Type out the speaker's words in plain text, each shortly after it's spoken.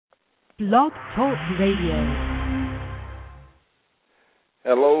Blog Talk Radio.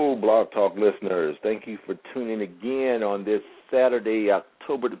 Hello, Blog Talk listeners. Thank you for tuning again on this Saturday,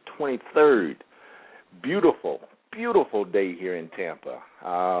 October the 23rd. Beautiful, beautiful day here in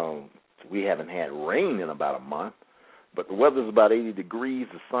Tampa. We haven't had rain in about a month, but the weather's about 80 degrees.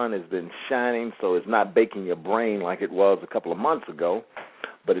 The sun has been shining, so it's not baking your brain like it was a couple of months ago.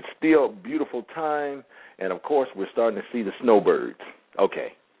 But it's still a beautiful time, and, of course, we're starting to see the snowbirds. Okay,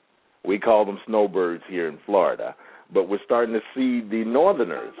 we call them snowbirds here in Florida, but we're starting to see the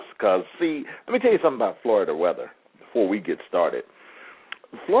northerners because, see, let me tell you something about Florida weather before we get started.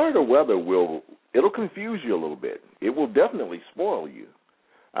 Florida weather it'll confuse you a little bit. It will definitely spoil you.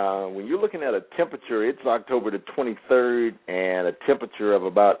 When you're looking at a temperature, it's October the 23rd, and a temperature of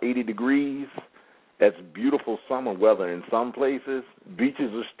about 80 degrees. That's beautiful summer weather in some places.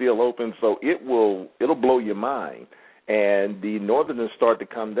 Beaches are still open, so it'll blow your mind. And the northerners start to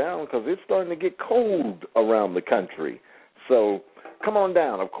come down because it's starting to get cold around the country. So come on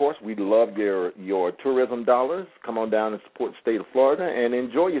down. Of course, we'd love your tourism dollars. Come on down and support the state of Florida and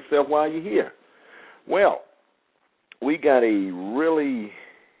enjoy yourself while you're here. Well, we got a really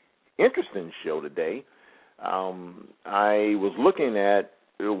interesting show today. I was looking at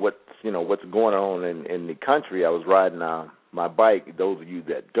what's going on in the country. I was riding my bike. Those of you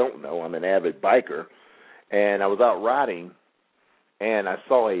that don't know, I'm an avid biker, and I was out riding, and I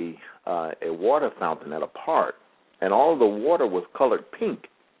saw a water fountain at a park, and all of the water was colored pink.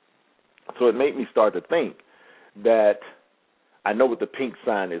 So it made me start to think that I know what the pink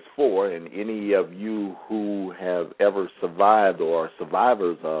sign is for, and any of you who have ever survived or are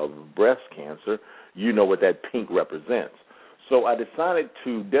survivors of breast cancer, you know what that pink represents. So I decided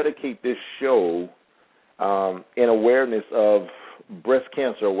to dedicate this show in awareness of Breast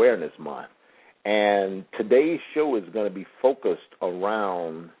Cancer Awareness Month. And today's show is going to be focused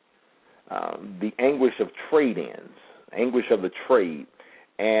around the anguish of trade-ins, anguish of the trade.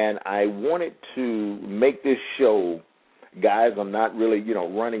 And I wanted to make this show, guys, I'm not really,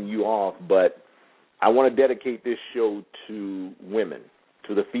 running you off, but I want to dedicate this show to women,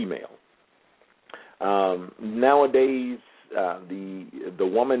 to the female. Nowadays, the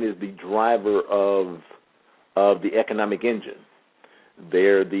woman is the driver of the economic engine.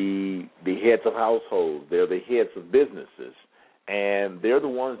 They're the heads of households. They're the heads of businesses, and they're the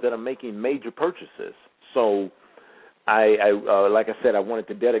ones that are making major purchases. So, like I said, I wanted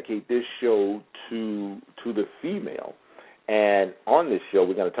to dedicate this show to the female. And on this show,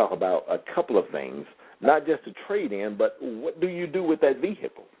 we're going to talk about a couple of things, not just a trade-in, but what do you do with that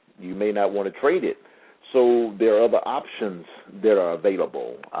vehicle? You may not want to trade it. So there are other options that are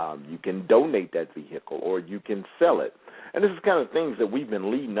available. You can donate that vehicle or you can sell it. And this is kind of things that we've been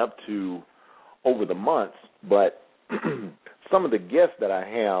leading up to over the months. But some of the guests that I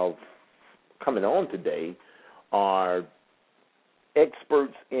have coming on today are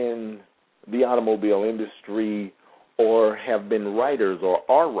experts in the automobile industry or have been writers or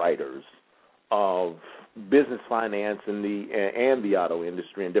are writers of business finance and the auto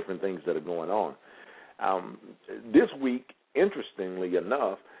industry and different things that are going on. This week, interestingly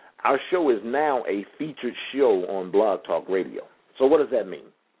enough, our show is now a featured show on Blog Talk Radio. So what does that mean?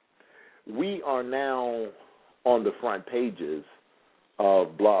 We are now on the front pages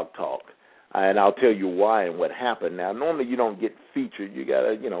of Blog Talk, and I'll tell you why and what happened. Now, normally you don't get featured. You got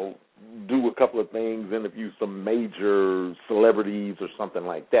to, do a couple of things, interview some major celebrities or something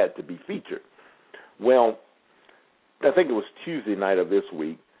like that to be featured. Well, I think it was Tuesday night of this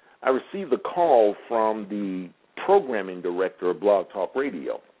week, I received a call from the programming director of Blog Talk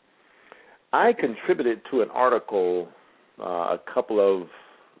Radio. I contributed to an article about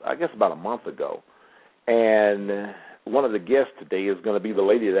a month ago, and one of the guests today is going to be the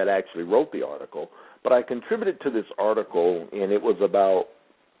lady that actually wrote the article, but I contributed to this article, and it was about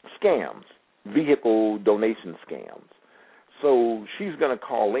scams, vehicle donation scams. So she's going to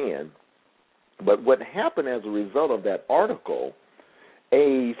call in, but what happened as a result of that article,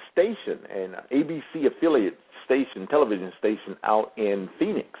 a station, an ABC affiliate station, television station out in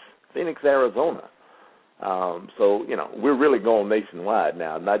Phoenix, Arizona. So, we're really going nationwide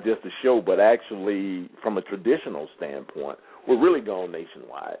now, not just the show, but actually from a traditional standpoint, we're really going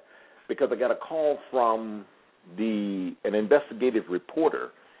nationwide because I got a call from an investigative reporter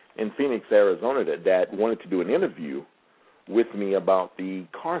in Phoenix, Arizona that wanted to do an interview with me about the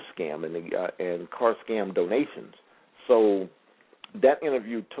car scam and car scam donations. So that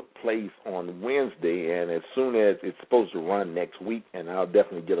interview took place on Wednesday, and as soon as it's supposed to run next week, and I'll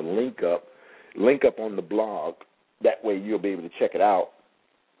definitely get a link up on the blog. That way you'll be able to check it out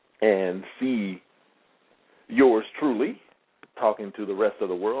and see yours truly talking to the rest of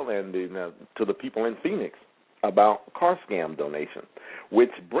the world and to the people in Phoenix about car scam donation,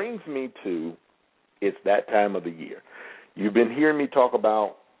 which brings me to it's that time of the year. You've been hearing me talk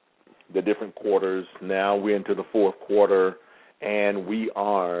about the different quarters. Now we're into the fourth quarter, and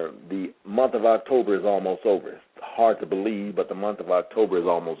the month of October is almost over. It's hard to believe, but the month of October is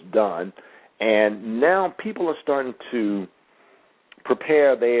almost done. And now people are starting to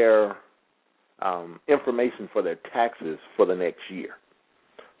prepare their information for their taxes for the next year.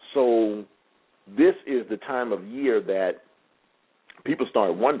 So this is the time of year that people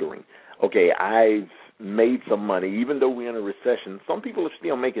start wondering, okay, I've made some money. Even though we're in a recession, some people are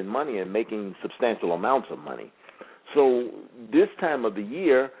still making money and making substantial amounts of money. So this time of the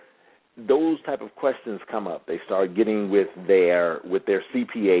year, those type of questions come up. They start getting with their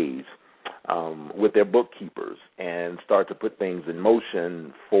CPAs, with their bookkeepers, and start to put things in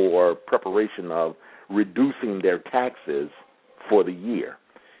motion for preparation of reducing their taxes for the year.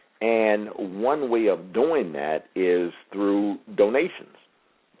 And one way of doing that is through donations,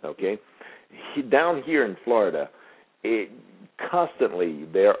 okay? Down here in Florida, constantly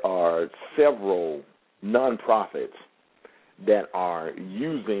there are several nonprofits that are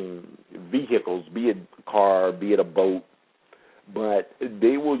using vehicles, be it a car, be it a boat, but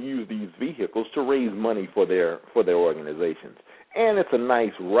they will use these vehicles to raise money for their organizations. And it's a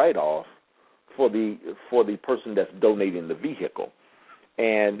nice write-off for the person that's donating the vehicle.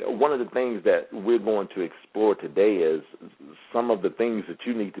 And one of the things that we're going to explore today is some of the things that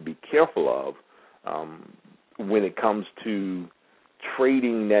you need to be careful of when it comes to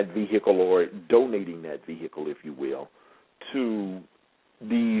trading that vehicle or donating that vehicle, if you will, to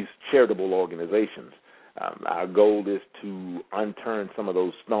these charitable organizations. Our goal is to unturn some of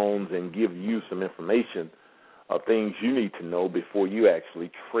those stones and give you some information of things you need to know before you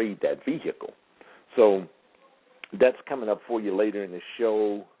actually trade that vehicle. So that's coming up for you later in the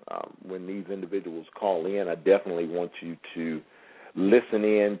show when these individuals call in. I definitely want you to listen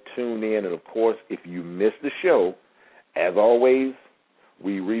in, tune in, and, of course, if you miss the show, as always,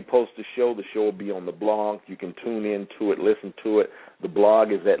 we repost the show. The show will be on the blog. You can tune in to it, listen to it. The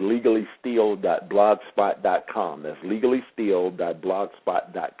blog is at legallysteal.blogspot.com. That's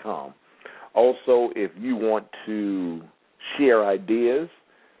legallysteal.blogspot.com. Also, if you want to share ideas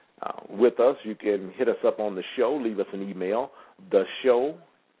with us, you can hit us up on the show, leave us an email,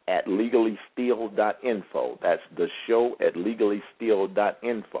 theshow@legallysteal.info. That's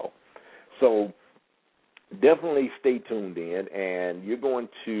theshow@legallysteal.info. So definitely stay tuned in, and you're going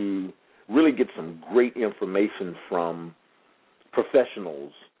to really get some great information from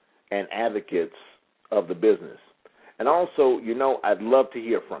professionals and advocates of the business. And also, I'd love to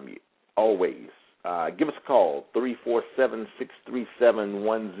hear from you, always. Give us a call,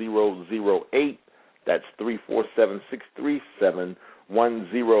 347-637-1008. That's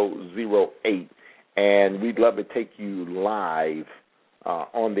 347-637-1008. And we'd love to take you live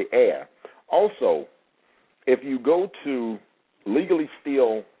on the air. Also, if you go to Legally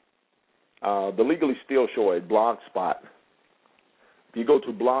Steal, the Legally Steal show at Blogspot, if you go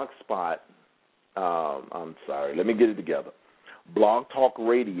to Blogspot, let me get it together. Blog Talk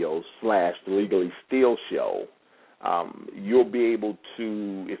Radio / The Legally Steal Show, you'll be able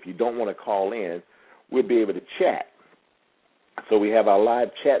to, if you don't want to call in, we'll be able to chat. So we have our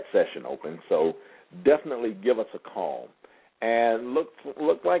live chat session open, so definitely give us a call. And look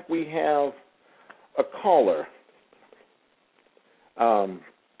like we have a caller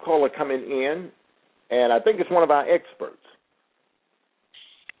coming in, and I think it's one of our experts.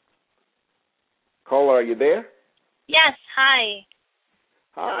 Caller, are you there? Yes, hi.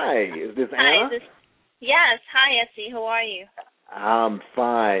 Hi, is this Anna? Yes, hi, Essie. How are you? I'm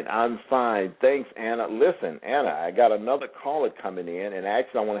fine. Thanks, Anna. Listen, Anna, I got another caller coming in, and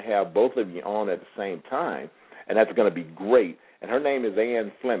actually I want to have both of you on at the same time, and that's going to be great. And her name is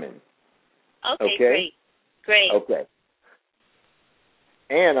Ann Fleming. Okay? Great. Okay.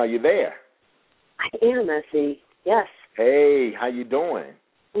 Ann, are you there? I am, Essie. Yes. Hey, how you doing?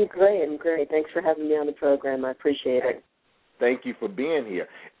 I'm great. Thanks for having me on the program. I appreciate it. Thank you for being here.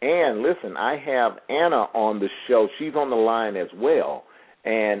 And listen, I have Anna on the show. She's on the line as well.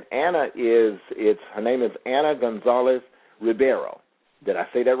 And Anna her name is Anna Gonzalez Ribeiro. Did I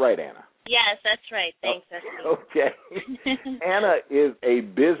say that right, Anna? Yes, that's right. Thanks, Essie. Okay. Anna is a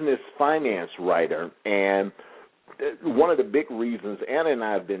business finance writer, and one of the big reasons, Anna and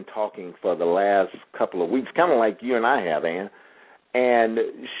I have been talking for the last couple of weeks, kind of like you and I have, Ann, and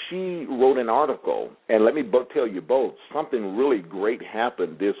she wrote an article, and let me tell you both, something really great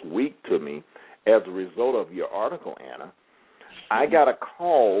happened this week to me as a result of your article, Anna. I got a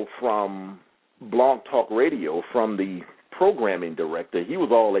call from Blog Talk Radio from the programming director. He was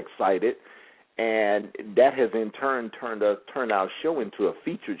all excited, and that has in turn turned our show into a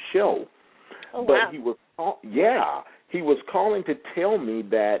featured show. Oh, but wow. he was calling to tell me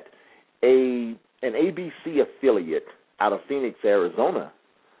that an ABC affiliate out of Phoenix, Arizona,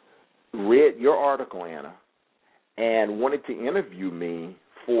 read your article, Anna, and wanted to interview me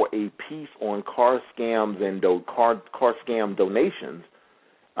for a piece on car scams and car scam donations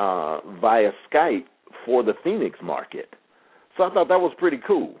via Skype for the Phoenix market. So I thought that was pretty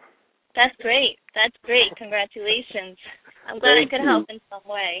cool. That's great. That's great. Congratulations. I'm glad I could help in some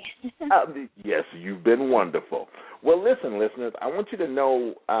way. Yes, you've been wonderful. Well, listen, listeners, I want you to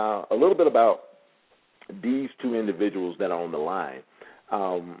know a little bit about these two individuals that are on the line.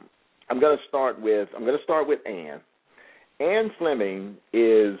 I'm going to start with Ann. Ann Fleming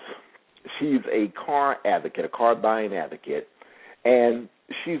she's a car advocate, a car buying advocate, and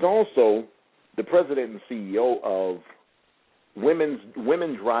she's also the president and CEO of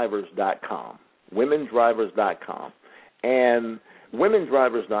womendrivers.com. Womendrivers.com. And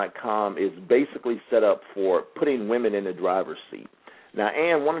womendrivers.com is basically set up for putting women in the driver's seat. Now,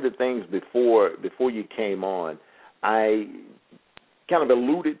 Ann, one of the things before you came on, I kind of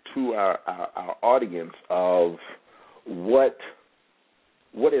alluded to our audience of what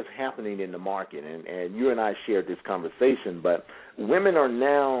is happening in the market, and you and I shared this conversation, but women are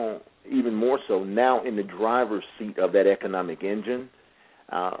now, even more so, now in the driver's seat of that economic engine.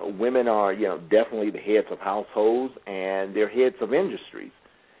 Women are, definitely the heads of households, and they're heads of industries.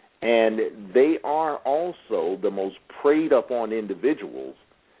 And they are also the most preyed upon individuals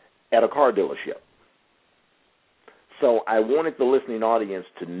at a car dealership. So I wanted the listening audience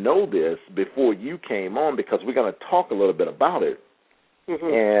to know this before you came on, because we're going to talk a little bit about it.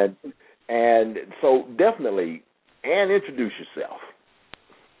 Mm-hmm. And so definitely, Ann, introduce yourself.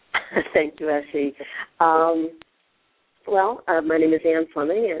 Thank you, S.E. My name is Ann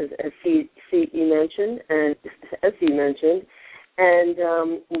Fleming, as C.E. mentioned, and S.E. mentioned, and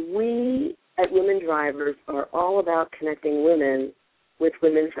we at Women Drivers are all about connecting women with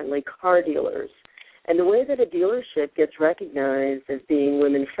women-friendly car dealers. And the way that a dealership gets recognized as being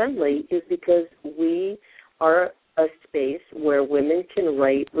women-friendly is because we are a space where women can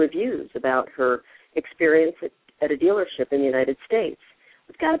write reviews about her experience at a dealership in the United States.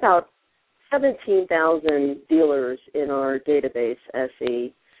 We've got about 17,000 dealers in our database,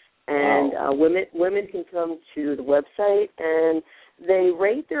 SE, and wow. Women can come to the website and they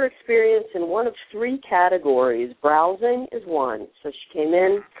rate their experience in one of three categories. Browsing is one. So she came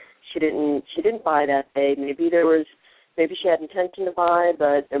in, she didn't buy that day. Maybe she had intention to buy,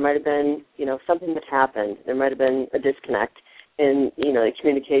 but there might have been something that happened. There might have been a disconnect in the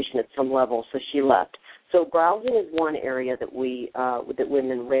communication at some level, so she left. So browsing is one area that that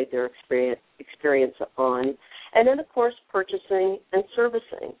women rate their experience on, and then of course purchasing and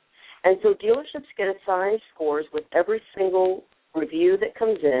servicing. And so dealerships get assigned scores with every single review that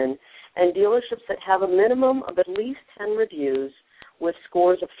comes in, and dealerships that have a minimum of at least 10 reviews with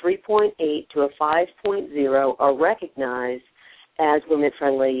scores of 3.8 to a 5.0 are recognized as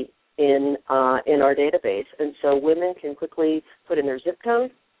women-friendly in our database. And so women can quickly put in their zip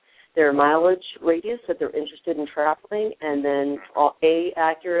code, their mileage radius that they're interested in traveling, and then A,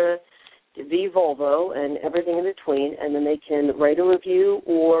 Acura, V, Volvo, and everything in between, and then they can write a review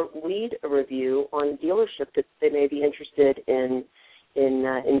or lead a review on a dealership that they may be interested in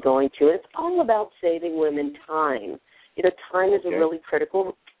going to. And it's all about saving women time. Time is a really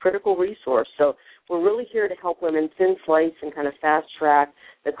critical resource. So we're really here to help women thin slice and kind of fast track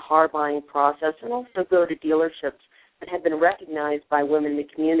the car buying process, and also go to dealerships that have been recognized by women in the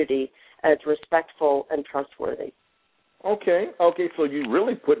community as respectful and trustworthy. Okay. So you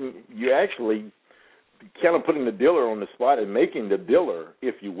actually kind of putting the dealer on the spot and making the dealer,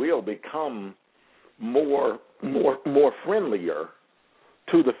 if you will, become more friendlier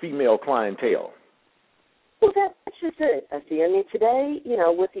to the female clientele. Well, that's just it, Essie. I mean, today,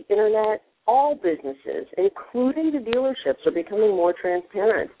 with the Internet, all businesses, including the dealerships, are becoming more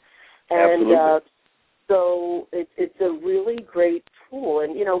transparent. And so it's a really great tool.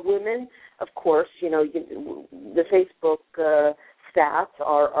 And, women, of course, the Facebook stats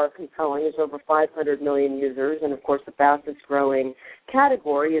are compelling. There's over 500 million users. And, of course, the fastest growing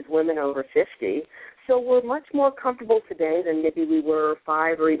category is women over 50. So we're much more comfortable today than maybe we were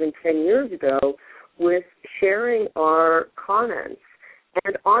 5 or even 10 years ago with sharing our comments.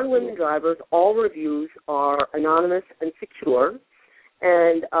 And on Women Drivers, all reviews are anonymous and secure.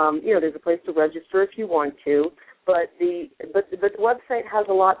 And, there's a place to register if you want to. But the website has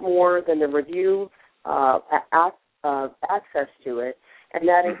a lot more than the review access to it. and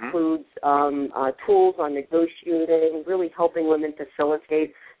that includes tools on negotiating, really helping women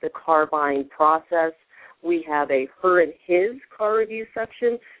facilitate the car buying process. We have a her and his car review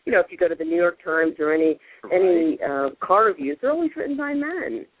section. You know, if you go to the New York Times or any car reviews, they're always written by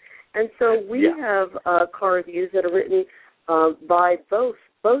men. And so we have car reviews that are written by both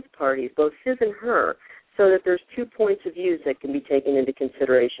parties, both his and her, so that there's 2 points of view that can be taken into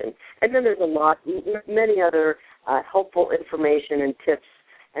consideration. And then there's many other helpful information and tips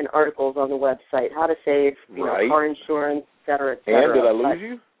and articles on the website, how to save car insurance, et cetera, et cetera. And did I lose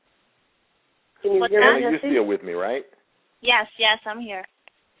you? Can you hear me? Anna, you're still with me, right? Yes, I'm here.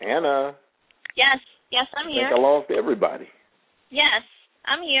 Anna. Yes, I'm here. I think I lost everybody. Yes,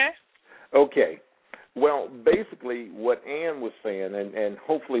 I'm here. Okay. Well, basically what Ann was saying, and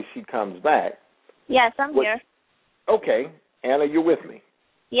hopefully she comes back. Yes, I'm here. Okay. Anna, you're with me?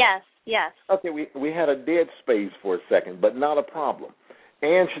 Yes. Okay, we had a dead space for a second, but not a problem.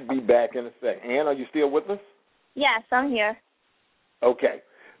 Ann should be back in a second. Ann, are you still with us? Yes, I'm here. Okay.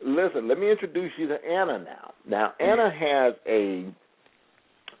 Listen, let me introduce you to Anna now. Now, Anna has a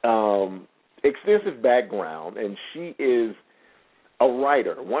extensive background, and she is a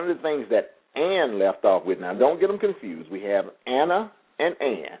writer. One of the things that Ann left off with, now don't get them confused. We have Anna and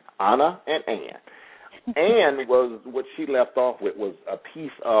Ann. Anna and Ann. Ann was, what she left off with was a piece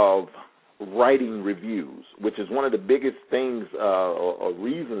of writing reviews, which is one of the biggest things or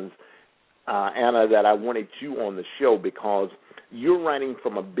reasons, Anna, that I wanted you on the show, because you're writing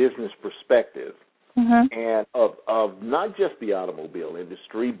from a business perspective and of not just the automobile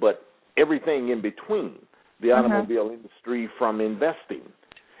industry, but everything in between the automobile industry, from investing.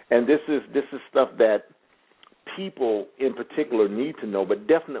 And this is stuff that people in particular need to know, but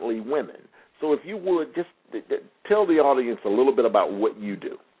definitely women. So if you would just tell the audience a little bit about what you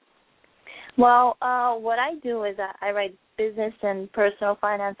do. Well, what I do is I write business and personal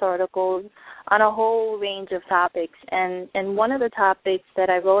finance articles on a whole range of topics. And one of the topics that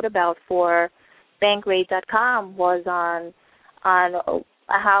I wrote about for Bankrate.com was on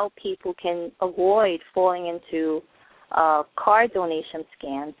how people can avoid falling into car donation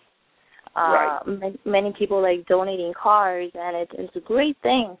scams. Many people like donating cars, and it's a great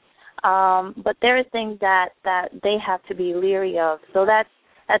thing. But there are things that they have to be leery of. So that's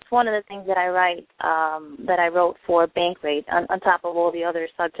one of the things that I write, that I wrote for Bankrate, on top of all the other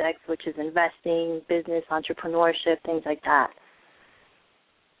subjects, which is investing, business, entrepreneurship, things like that.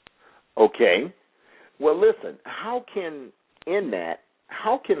 Okay. Well, listen, how can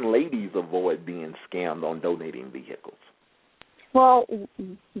ladies avoid being scammed on donating vehicles? Well,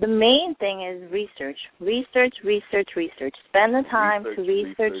 the main thing is research. Spend the time to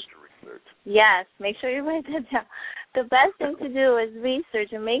research. Yes, make sure you write that down. The best thing to do is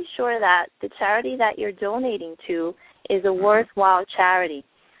research and make sure that the charity that you're donating to is a worthwhile charity.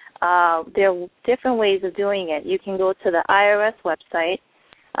 There are different ways of doing it. You can go to the IRS website.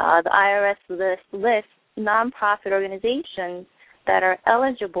 The IRS lists nonprofit organizations that are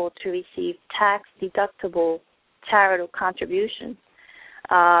eligible to receive tax-deductible charitable contributions.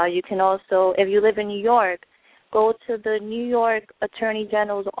 You can also, if you live in New York, go to the New York Attorney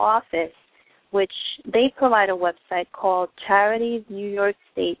General's office, which they provide a website called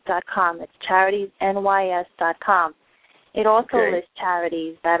charitiesnewyorkstate.com. It's charitiesnys.com. It also lists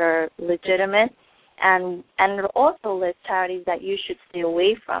charities that are legitimate, and it also lists charities that you should stay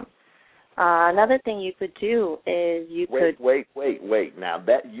away from. Another thing you could do is Wait. Now,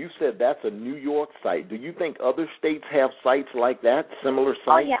 that you said that's a New York site. Do you think other states have sites like that, similar sites?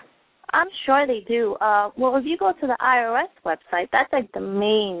 Oh, yeah. I'm sure they do. Well, if you go to the IRS website, that's like the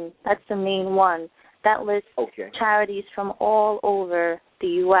main one that lists charities from all over the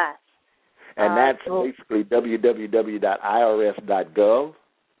U.S. And that's basically www.irs.gov?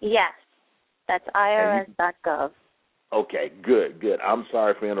 Yes, that's irs.gov. Okay, good. I'm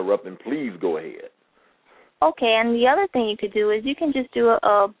sorry for interrupting. Please go ahead. Okay, and the other thing you could do is you can just do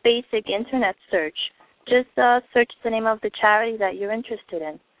a basic Internet search. Just search the name of the charity that you're interested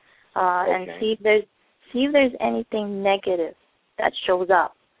in. And see if there's anything negative that shows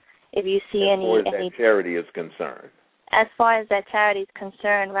up. If you see as far as that charity is concerned. As far as that charity is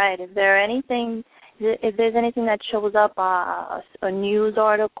concerned, right? If there's anything that shows up, a news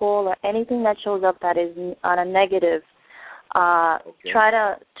article or anything that shows up that is on a negative, try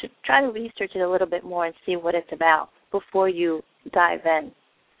to research it a little bit more and see what it's about before you dive in.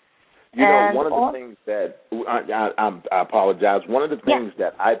 You know, one of the things that I apologize. One of the things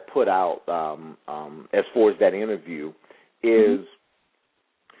that I put out as far as that interview is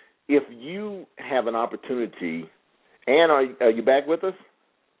if you have an opportunity. Ann, are you back with us?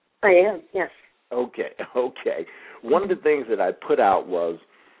 I am. Yes. Okay. One of the things that I put out was,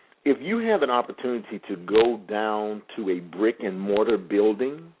 if you have an opportunity to go down to a brick and mortar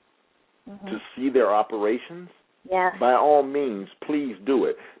building to see their operations, by all means, please do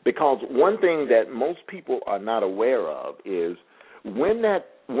it. Because one thing that most people are not aware of is when that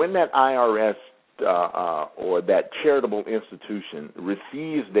IRS or that charitable institution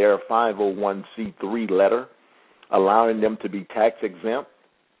receives their 501c3 letter allowing them to be tax exempt,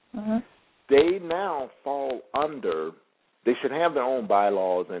 they now fall under, they should have their own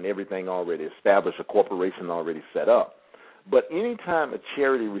bylaws and everything already established, a corporation already set up. But anytime a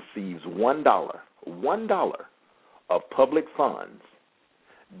charity receives $1 of public funds,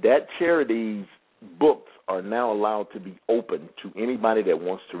 that charity's books are now allowed to be open to anybody that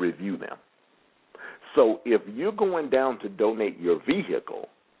wants to review them. So if you're going down to donate your vehicle,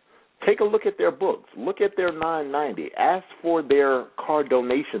 take a look at their books. Look at their 990. Ask for their car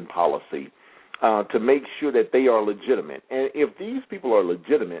donation policy to make sure that they are legitimate. And if these people are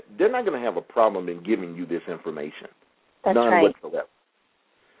legitimate, they're not going to have a problem in giving you this information. That's None right. whatsoever.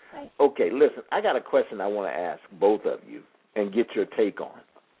 Right. Okay, listen, I got a question I want to ask both of you and get your take on.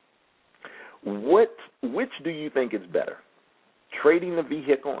 Which do you think is better? Trading the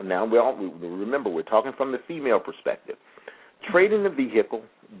vehicle, now remember we're talking from the female perspective, trading the vehicle,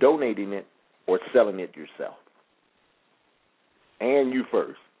 donating it, or selling it yourself? And you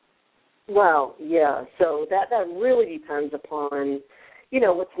first. Well, yeah. So that really depends upon,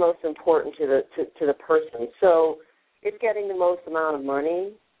 what's most important to the person. So if getting the most amount of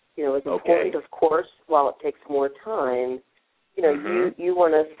money, is important, of course, while it takes more time, you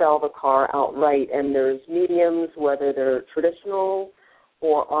want to sell the car outright. And there's mediums, whether they're traditional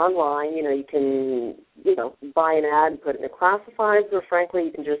or online. You can, buy an ad and put it in the classifieds, or frankly,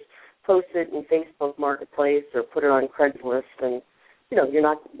 you can just post it in Facebook Marketplace or put it on Craigslist. And, you're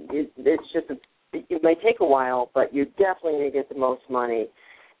not, it's just, it may take a while, but you're definitely going to get the most money.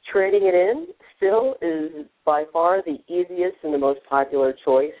 Trading it in still is by far the easiest and the most popular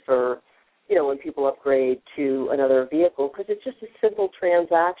choice for, when people upgrade to another vehicle, because it's just a simple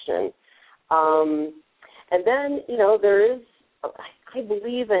transaction. And then, there is, I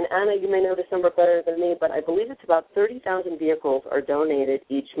believe, and Anna, you may know this number better than me, but I believe it's about 30,000 vehicles are donated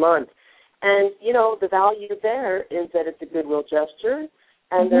each month. And, the value there is that it's a goodwill gesture,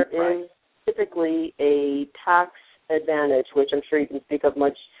 and there is typically a tax advantage, which I'm sure you can speak of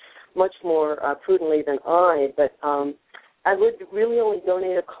much more prudently than I, but I would really only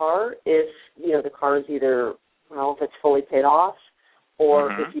donate a car if, the car is either, if it's fully paid off,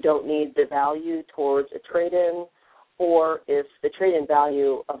 or if you don't need the value towards a trade-in, or if the trade-in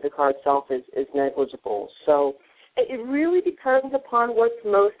value of the car itself is negligible. So it really depends upon what's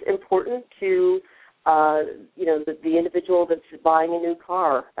most important to, the individual that's buying a new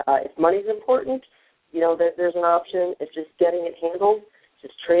car. If money's important, there's an option. It's just getting it handled,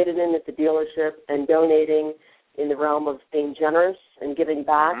 just trade it in at the dealership and donating in the realm of being generous and giving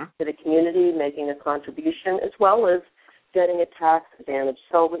back to the community, making a contribution, as well as getting a tax advantage.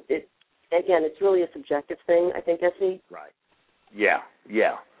 So, it's really a subjective thing, I think, Essie. Right. Yeah.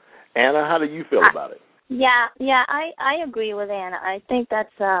 Anna, how do you feel about it? Yeah, I agree with Anna. I think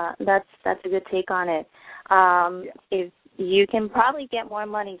that's a good take on it. If you can probably get more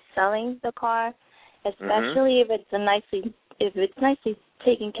money selling the car, especially if it's nicely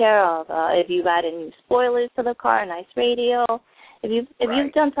taken care of. If you've added new spoilers to the car, a nice radio, if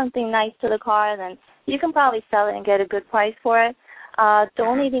you've done something nice to the car, then you can probably sell it and get a good price for it.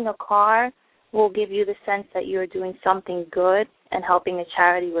 Donating a car will give you the sense that you're doing something good and helping a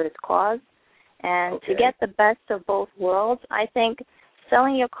charity with its cause. And to get the best of both worlds, I think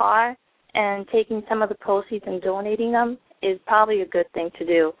selling your car and taking some of the proceeds and donating them is probably a good thing to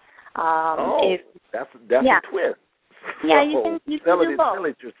do. That's a twist. Yeah, you can do both. Sell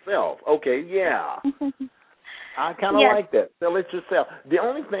it yourself. Okay, yeah. I kind of like that. Sell it yourself. The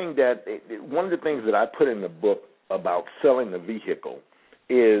only thing one of the things that I put in the book about selling the vehicle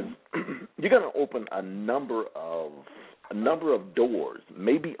is you're going to open a number of doors,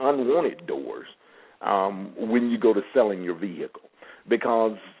 maybe unwanted doors, when you go to selling your vehicle.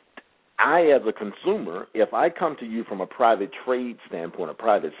 Because I, as a consumer, if I come to you from a private trade standpoint, a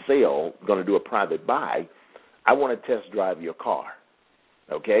private sale, going to do a private buy, I want to test drive your car,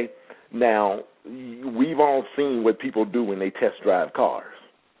 okay? Now, we've all seen what people do when they test drive cars.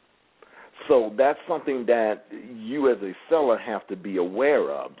 So that's something that you as a seller have to be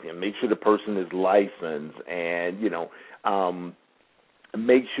aware of and make sure the person is licensed and,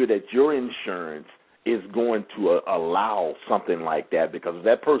 make sure that your insurance is going to allow something like that, because if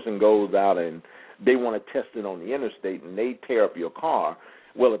that person goes out and they want to test it on the interstate and they tear up your car,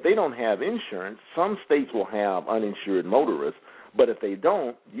 Well, if they don't have insurance, some states will have uninsured motorists, but if they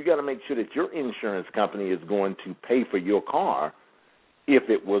don't, you got to make sure that your insurance company is going to pay for your car if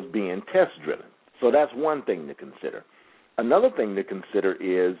it was being test driven. So that's one thing to consider. Another thing to consider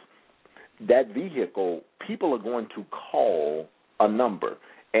is that vehicle, people are going to call a number,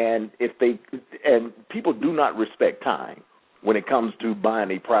 and people do not respect time when it comes to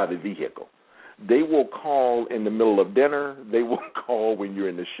buying a private vehicle. They will call in the middle of dinner. They will call when you're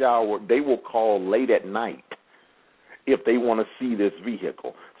in the shower. They will call late at night if they want to see this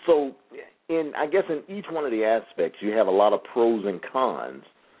vehicle. So I guess in each one of the aspects, you have a lot of pros and cons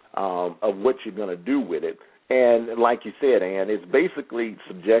of what you're going to do with it. And like you said, Ann, it's basically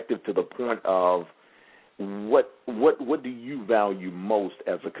subjective to the point of what do you value most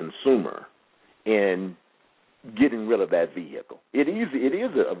as a consumer in getting rid of that vehicle. It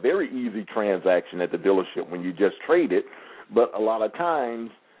is a very easy transaction at the dealership when you just trade it, but a lot of times,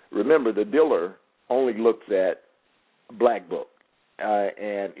 remember, the dealer only looks at black book,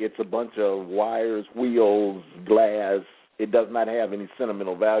 and it's a bunch of wires, wheels, glass. It does not have any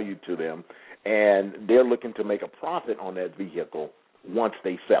sentimental value to them, and they're looking to make a profit on that vehicle once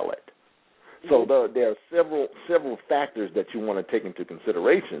they sell it. So there are several factors that you want to take into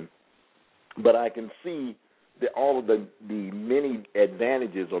consideration, but I can see all of the many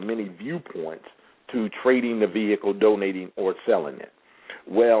advantages or many viewpoints to trading the vehicle, donating, or selling it.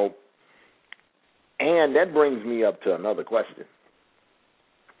 Well, and that brings me up to another question.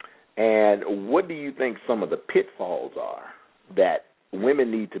 And what do you think some of the pitfalls are that women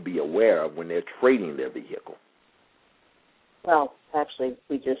need to be aware of when they're trading their vehicle? Well, actually,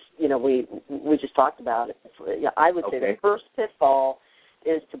 we just talked about it. I would say the first pitfall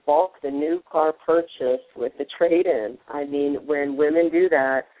is to bulk the new car purchase with the trade-in. I mean, when women do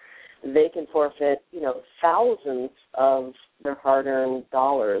that, they can forfeit, thousands of their hard-earned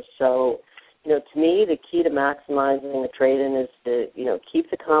dollars. So, to me, the key to maximizing the trade-in is to, keep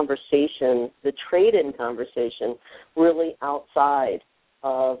the conversation, the trade-in conversation, really outside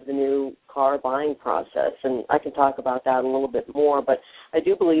of the new car buying process. And I can talk about that a little bit more, but I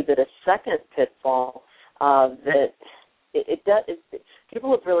do believe that a second pitfall that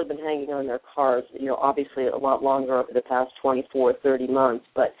people have really been hanging on their cars, obviously a lot longer over the past 24, 30 months.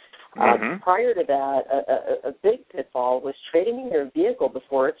 But prior to that, a big pitfall was trading in your vehicle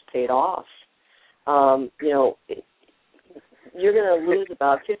before it's paid off. You're going to lose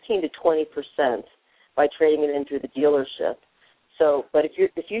about 15 to 20% by trading it into the dealership. So, but if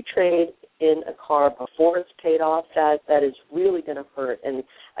you trade in a car before it's paid off, that is really going to hurt. And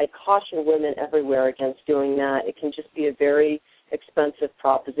I caution women everywhere against doing that. It can just be a very expensive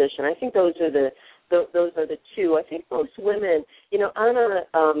proposition. I think those are the two. I think most women, Anna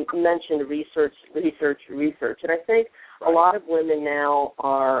mentioned research, and I think a lot of women now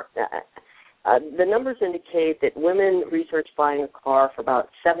are. The numbers indicate that women research buying a car for about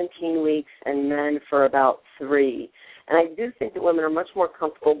 17 weeks and men for about 3. And I do think that women are much more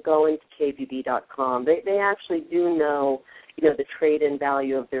comfortable going to KBB.com. They actually do know, the trade-in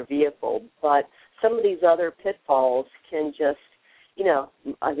value of their vehicle. But some of these other pitfalls can just,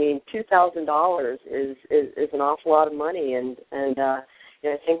 $2,000 is an awful lot of money. And I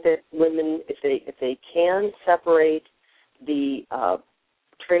think that women, if they can separate the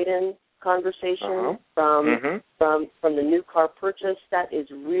trade-in conversation from the new car purchase, that is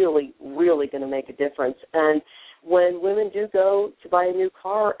really, really going to make a difference. And when women do go to buy a new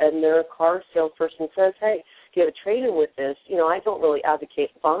car and their car salesperson says, hey, if you have a trade-in with this, I don't really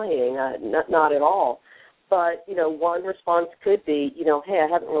advocate buying, not at all. But, one response could be, hey, I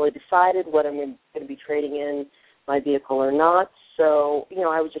haven't really decided what I'm going to be trading in my vehicle or not, so,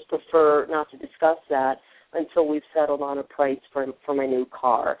 I would just prefer not to discuss that until we've settled on a price for my new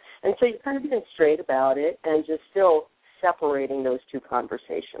car. And so you're kind of being straight about it and just still separating those two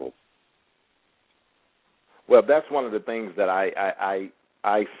conversations. Well, that's one of the things that I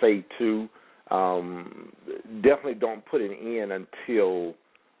say too. Definitely don't put it in until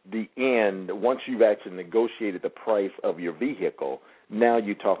the end. Once you've actually negotiated the price of your vehicle, now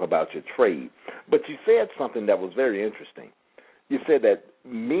you talk about your trade. But you said something that was very interesting. You said that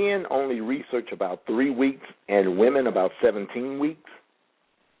men only research about 3 weeks and women about 17 weeks?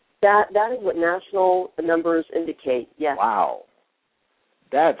 That is what national numbers indicate, yes. Wow.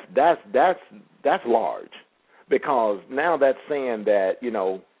 That's large. Because now that's saying that,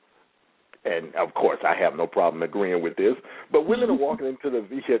 and of course I have no problem agreeing with this, but women are walking into the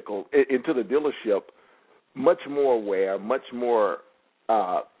vehicle, into the dealership, much more aware, much more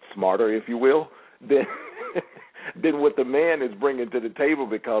smarter, if you will, than what the man is bringing to the table,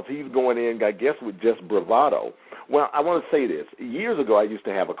 because he's going in, I guess, with just bravado. Well, I want to say this. Years ago, I used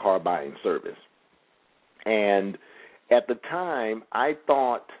to have a car buying service. And at the time, I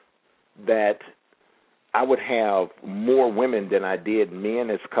thought that I would have more women than I did men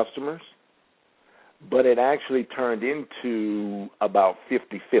as customers. But it actually turned into about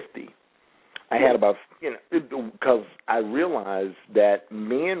 50-50. I had about, because I realized that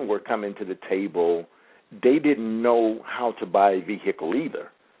men were coming to the table, they didn't know how to buy a vehicle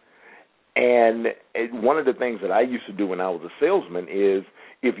either. And one of the things that I used to do when I was a salesman is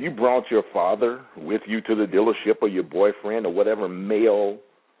if you brought your father with you to the dealership or your boyfriend or whatever male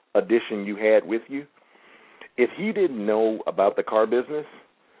addition you had with you, if he didn't know about the car business,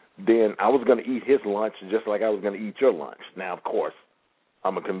 then I was going to eat his lunch just like I was going to eat your lunch. Now, of course,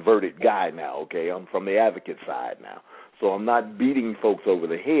 I'm a converted guy now, okay? I'm from the advocate side now. So I'm not beating folks over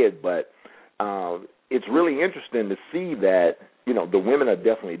the head, but it's really interesting to see that, the women are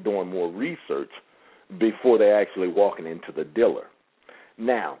definitely doing more research before they're actually walking into the dealer.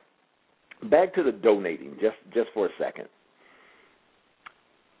 Now, back to the donating, just for a second.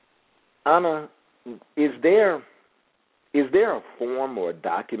 Anna, is there a form or a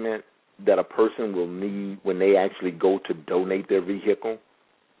document that a person will need when they actually go to donate their vehicle?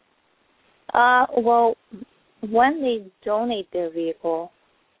 Well, when they donate their vehicle,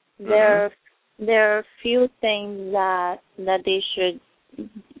 there are a few things that they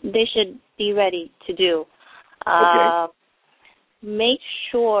should be ready to do. Okay. Make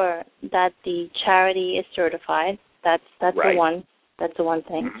sure that the charity is certified. That's right. the one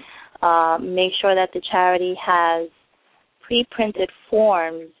thing. Make sure that the charity has pre-printed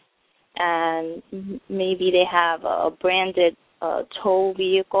forms, and maybe they have a branded tow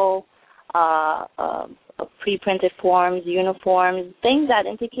vehicle, pre-printed forms, uniforms, things that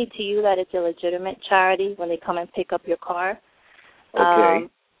indicate to you that it's a legitimate charity when they come and pick up your car. Okay.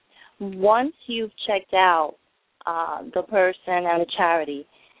 Once you've checked out the person and the charity,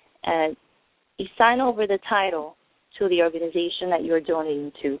 you sign over the title to the organization that you're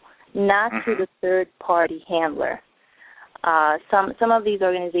donating to, not to the third-party handler. Some of these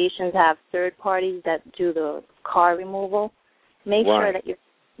organizations have third parties that do the car removal. Make sure that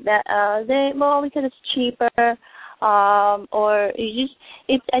because it's cheaper, or you just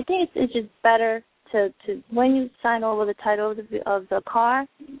I think it's just better to when you sign over the title of the car,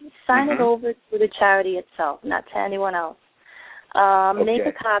 sign it over to the charity itself, not to anyone else. Make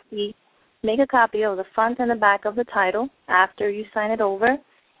a copy of the front and the back of the title after you sign it over,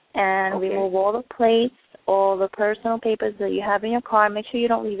 and remove all the plates, all the personal papers that you have in your car. Make sure you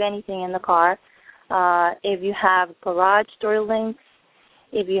don't leave anything in the car. If you have garage door links,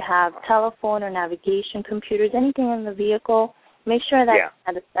 if you have telephone or navigation computers, anything in the vehicle, make sure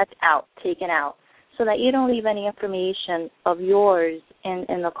that's taken out, so that you don't leave any information of yours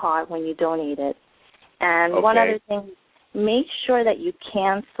in the car when you donate it. And one other thing, make sure that you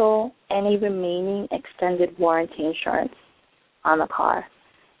cancel any remaining extended warranty insurance on the car.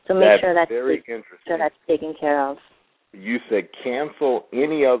 So make sure that's taken care of. You said cancel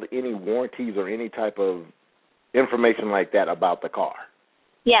any warranties or any type of information like that about the car.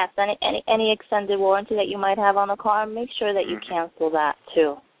 Yes, any extended warranty that you might have on the car, make sure that you cancel that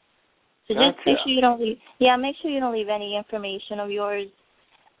too. So just make sure you don't leave. Yeah, make sure you don't leave any information of yours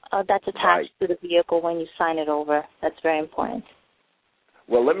that's attached to the vehicle when you sign it over. That's very important.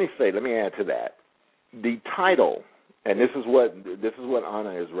 Well, let me add to that. The title, and this is what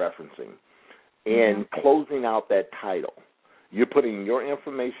Anna is referencing. In closing out that title, you're putting your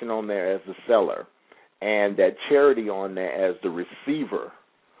information on there as the seller, and that charity on there as the receiver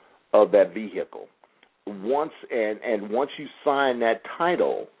of that vehicle. Once you sign that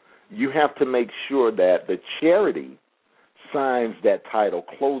title, you have to make sure that the charity signs that title,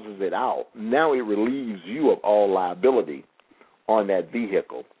 closes it out. Now it relieves you of all liability on that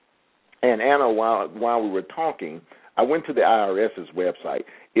vehicle. And Anna, while we were talking, I went to the IRS's website.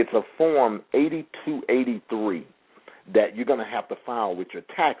 It's a Form 8283 that you're going to have to file with your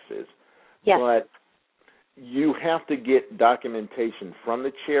taxes. Yes. But you have to get documentation from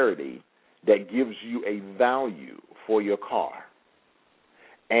the charity that gives you a value for your car.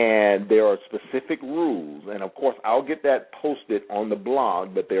 And there are specific rules, and of course I'll get that posted on the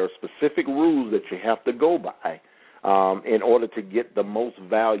blog, but there are specific rules that you have to go by in order to get the most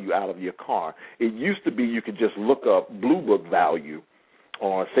value out of your car. It used to be you could just look up Blue Book value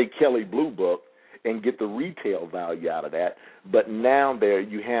or, say, Kelly Blue Book and get the retail value out of that. But now the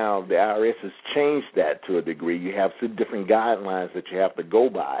IRS has changed that to a degree. You have some different guidelines that you have to go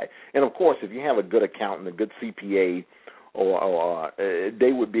by. And, of course, if you have a good accountant, a good CPA, or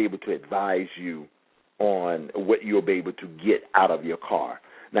they would be able to advise you on what you'll be able to get out of your car.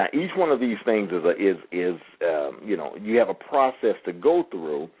 Now, each one of these things is you have a process to go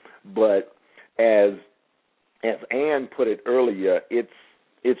through, but as Ann put it earlier, it's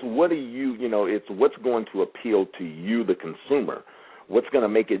what do it's what's going to appeal to you, the consumer, what's going to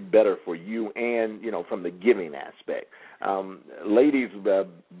make it better for you, and from the giving aspect. Ladies,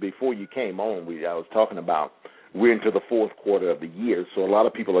 before you came on, I was talking about we're into the fourth quarter of the year, so a lot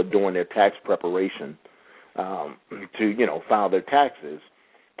of people are doing their tax preparation to file their taxes.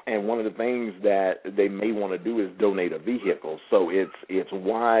 And one of the things that they may want to do is donate a vehicle. So it's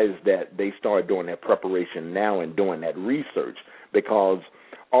wise that they start doing that preparation now and doing that research, because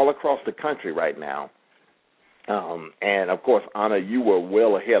all across the country right now, and of course, Anna, you were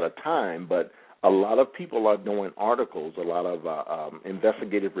well ahead of time, but a lot of people are doing articles, a lot of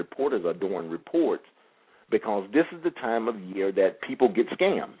investigative reporters are doing reports, because this is the time of year that people get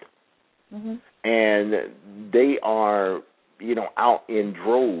scammed. Mm-hmm. And they are out in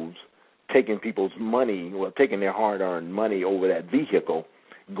droves, taking people's money, taking their hard-earned money over that vehicle,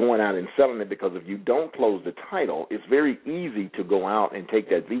 going out and selling it, because if you don't close the title, it's very easy to go out and take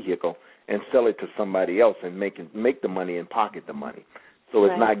that vehicle and sell it to somebody else and make the money and pocket the money. So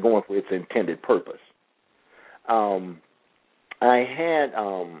it's not going for its intended purpose. I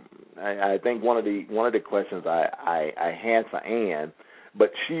think one of the questions I had for Ann, but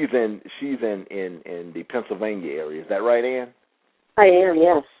she's in the Pennsylvania area. Is that right, Ann? I am,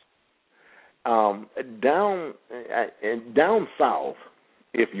 yes. Down south,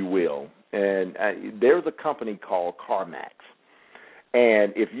 if you will, and there's a company called CarMax,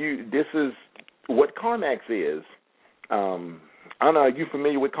 and this is what CarMax is. Anna, are you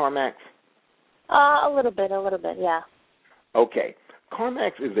familiar with CarMax? A little bit, yeah. Okay,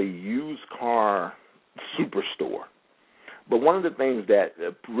 CarMax is a used car superstore. But one of the things that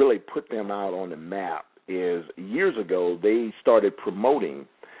really put them out on the map is years ago they started promoting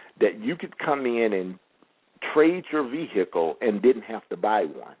that you could come in and trade your vehicle and didn't have to buy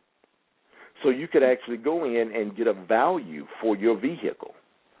one. So you could actually go in and get a value for your vehicle.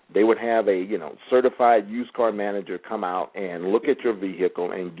 They would have a certified used car manager come out and look at your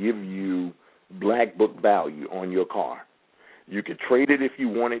vehicle and give you black book value on your car. You could trade it if you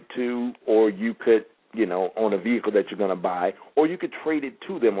wanted to, or you could on a vehicle that you're going to buy, or you could trade it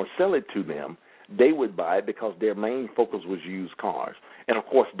to them or sell it to them. They would buy it because their main focus was used cars. And, of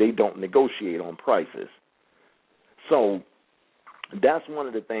course, they don't negotiate on prices. So that's one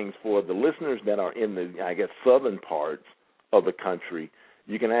of the things for the listeners that are in the, southern parts of the country.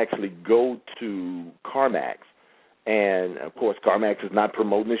 You can actually go to CarMax. And, of course, CarMax is not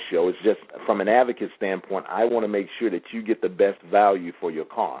promoting the show. It's just from an advocate standpoint, I want to make sure that you get the best value for your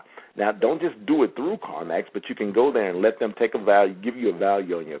car. Now, don't just do it through CarMax, but you can go there and let them take a value, give you a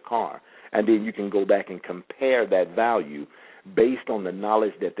value on your car, and then you can go back and compare that value based on the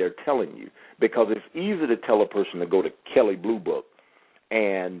knowledge that they're telling you. Because it's easy to tell a person to go to Kelley Blue Book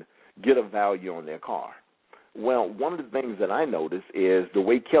and get a value on their car. Well, one of the things that I notice is the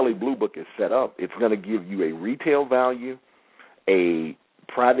way Kelley Blue Book is set up, it's going to give you a retail value, a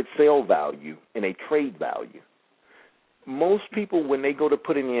private sale value, and a trade value. Most people, when they go to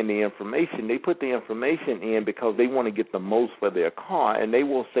putting in the information, they put the information in because they want to get the most for their car, and they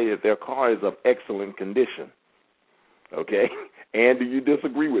will say that their car is of excellent condition. Okay? And do you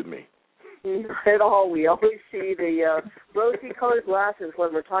disagree with me? Not at all. We always see the rosy-colored glasses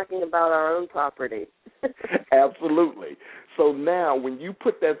when we're talking about our own property. Absolutely. So now when you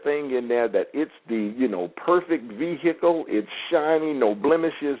put that thing in there that it's the, perfect vehicle, it's shiny, no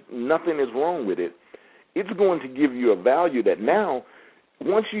blemishes, nothing is wrong with it, it's going to give you a value that now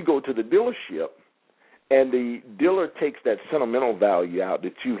once you go to the dealership and the dealer takes that sentimental value out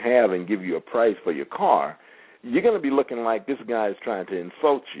that you have and give you a price for your car, you're going to be looking like this guy is trying to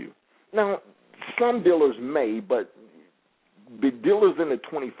insult you. Now, some dealers may, but the dealers in the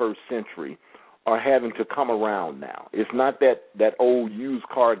 21st century are having to come around now. It's not that old used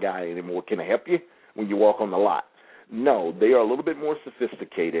car guy anymore. Can I help you when you walk on the lot? No, they are a little bit more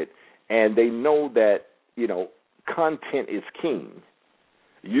sophisticated, and they know that, content is king.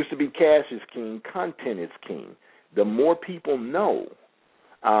 It used to be cash is king, content is king. The more people know,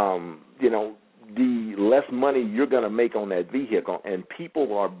 the less money you're going to make on that vehicle, and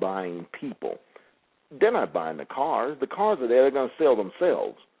people are buying people. They're not buying the cars. The cars are there. They're going to sell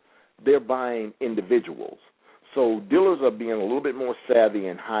themselves. They're buying individuals. So dealers are being a little bit more savvy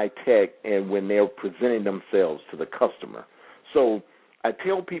and high-tech and when they're presenting themselves to the customer. So I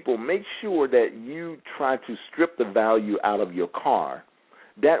tell people, make sure that you try to strip the value out of your car.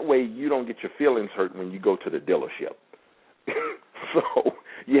 That way you don't get your feelings hurt when you go to the dealership. So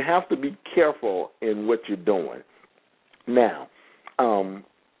you have to be careful in what you're doing. Now,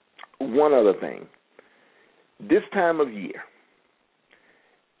 one other thing. This time of year,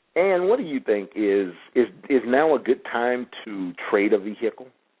 and what do you think is now a good time to trade a vehicle?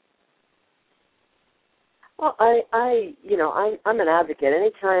 Well, I'm an advocate.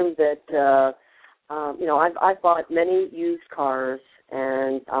 Anytime that I've bought many used cars,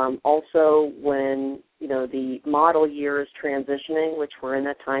 and also when the model year is transitioning, which we're in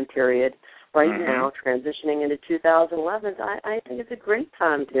that time period right now, transitioning into 2011. I think it's a great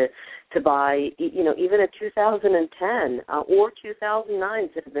time to buy, even a 2010 or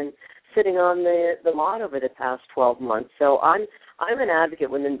 2009s that have been sitting on the lot over the past 12 months. So I'm an advocate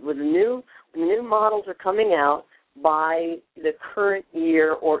when the new models are coming out, buy the current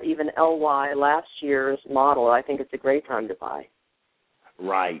year or even LY, last year's model. I think it's a great time to buy.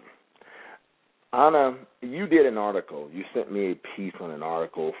 Right. Anna, you did an article. You sent me a piece on an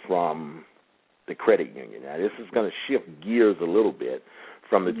article from the credit union. Now, this is going to shift gears a little bit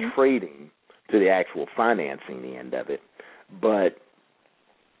from the trading to the actual financing the end of it. But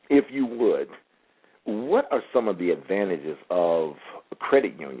if you would, what are some of the advantages of a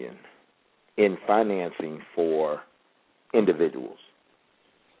credit union in financing for individuals?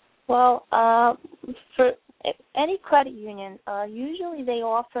 Well, for any credit union, usually they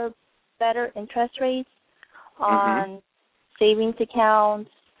offer better interest rates on savings accounts,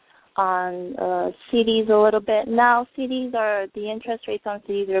 on CDs a little bit. Now, the interest rates on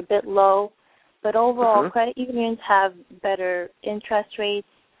CDs are a bit low, but overall, credit unions have better interest rates.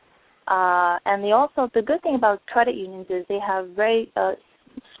 And the good thing about credit unions is they have very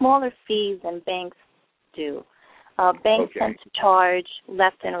smaller fees than banks do. Banks tend to charge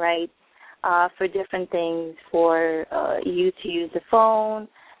left and right for different things, for you to use the phone,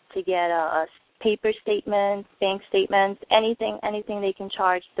 to get a paper statement, bank statements, anything they can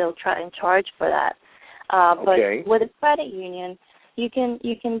charge, they'll try and charge for that. But with a credit union, you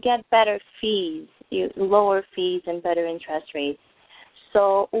can get better fees, lower fees and better interest rates.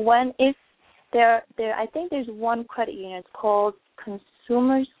 So I think there's one credit union, it's called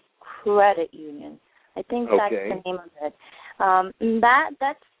Consumers Credit Union. I think that's the name of it.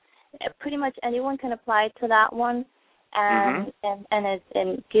 That's pretty much anyone can apply to that one, and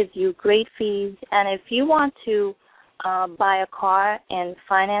it gives you great fees. And if you want to buy a car and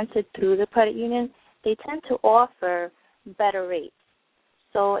finance it through the credit union, they tend to offer better rates.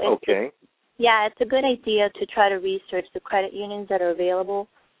 So it's a good idea to try to research the credit unions that are available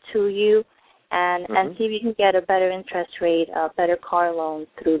to you and see if you can get a better interest rate, a better car loan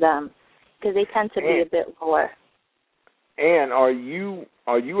through them, because they tend to be a bit lower. And are you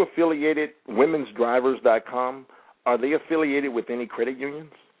affiliated, womensdrivers.com, are they affiliated with any credit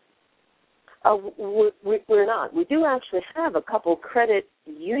unions? We're not. We do actually have a couple credit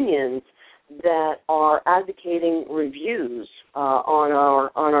unions that are advocating reviews on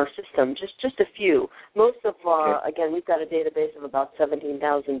our system. Just a few. Most of again, we've got a database of about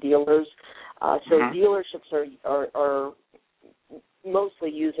 17,000 dealers. So dealerships are mostly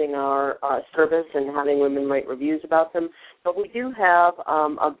using our service and having women write reviews about them. But we do have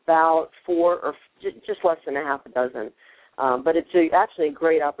about 4 or just less than a half a dozen. But it's actually a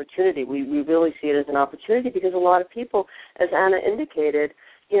great opportunity. We really see it as an opportunity because a lot of people, as Anna indicated,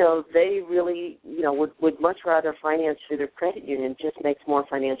 they really, would much rather finance through their credit union. It just makes more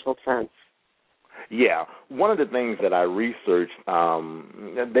financial sense. Yeah. One of the things that I researched,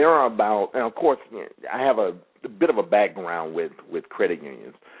 there are about, and of course, I have a bit of a background with credit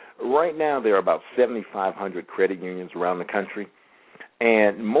unions. Right now, there are about 7,500 credit unions around the country,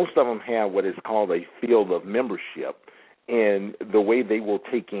 and most of them have what is called a field of membership, and the way they will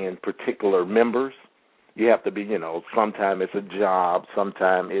take in particular members. You have to be, sometimes it's a job,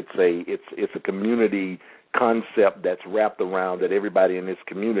 sometimes it's a community concept that's wrapped around that everybody in this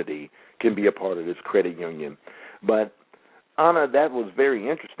community can be a part of this credit union. But Anna, that was very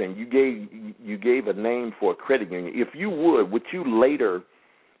interesting. You gave a name for a credit union. If you would you later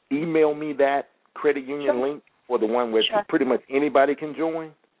email me that credit union link for the one where pretty much anybody can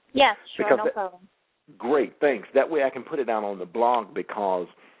join? Yes, sure, no problem. Great, thanks. That way I can put it down on the blog because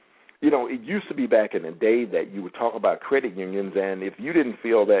it used to be back in the day that you would talk about credit unions, and if you didn't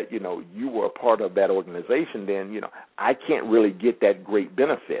feel that, you were a part of that organization, then, I can't really get that great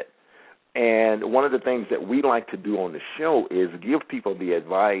benefit. And one of the things that we like to do on the show is give people the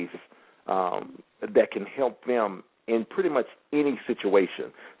advice that can help them in pretty much any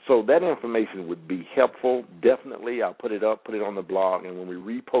situation. So that information would be helpful. Definitely, I'll put it on the blog, and when we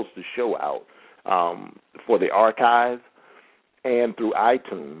repost the show out for the archive and through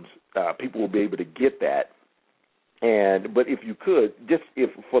iTunes, people will be able to get that. But if you could, if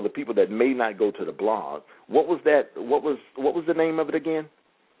for the people that may not go to the blog, what was the name of it again?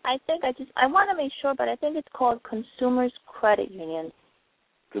 I think I want to make sure, but I think it's called Consumers Credit Union.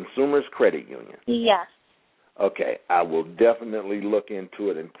 Consumers Credit Union. Yes. Okay, I will definitely look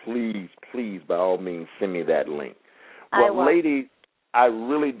into it, and please, by all means, send me that link. Well, lady, I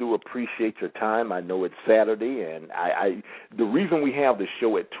really do appreciate your time. I know it's Saturday, and the reason we have the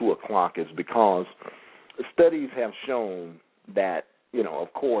show at 2 o'clock is because studies have shown that,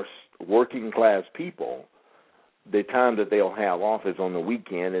 of course, working class people, the time that they'll have off is on the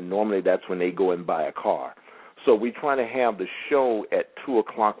weekend, and normally that's when they go and buy a car. So we try to have the show at 2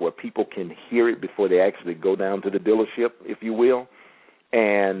 o'clock where people can hear it before they actually go down to the dealership, if you will,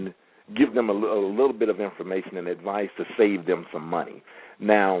 and give them a little bit of information and advice to save them some money.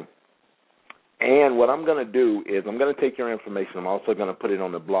 Now, and what I'm going to do is I'm going to take your information. I'm also going to put it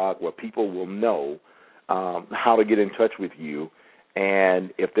on the blog where people will know how to get in touch with you.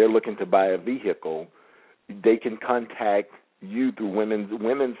 And if they're looking to buy a vehicle, they can contact you through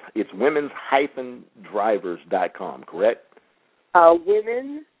it's women's-drivers.com, correct?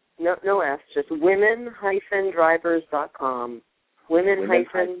 Women, no S, just women-drivers.com.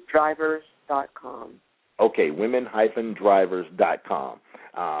 Women-drivers.com. Okay, women-drivers.com.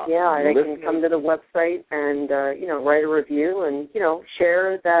 They can come to the website and, write a review and,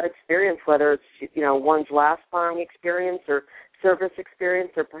 share that experience, whether it's, one's last buying experience or service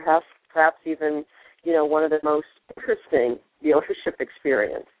experience or perhaps even, one of the most interesting dealership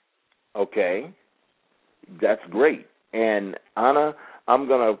experience. Okay. That's great. And, Anna, I'm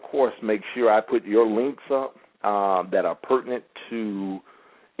going to, of course, make sure I put your links up that are pertinent to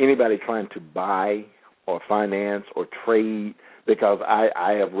anybody trying to buy or finance or trade, because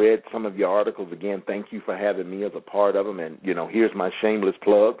I have read some of your articles. Again, thank you for having me as a part of them. And, here's my shameless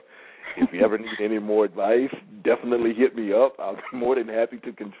plug. If you ever need any more advice, definitely hit me up. I'll be more than happy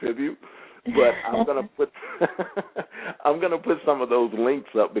to contribute. But I'm gonna put some of those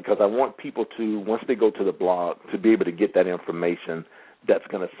links up because I want people to, once they go to the blog, to be able to get that information that's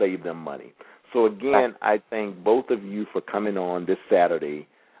going to save them money. So again, I thank both of you for coming on this Saturday.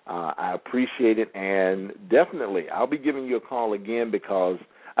 I appreciate it, and definitely I'll be giving you a call again because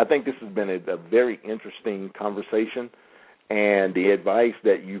I think this has been a very interesting conversation, and the advice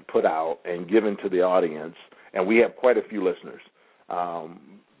that you put out and given to the audience, and we have quite a few listeners,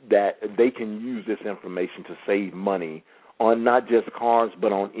 that they can use this information to save money on not just cars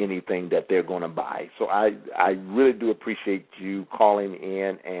but on anything that they're going to buy. So I really do appreciate you calling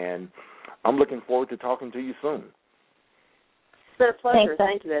in, and I'm looking forward to talking to you soon. It's been a pleasure.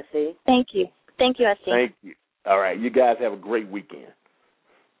 Thank you, Essie. Thank you. Thank you, Essie. Thank you. All right. You guys have a great weekend.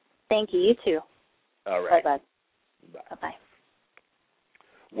 Thank you. You too. All right. Bye-bye. Bye-bye.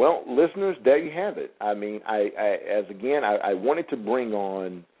 Well, listeners, there you have it. I mean, I wanted to bring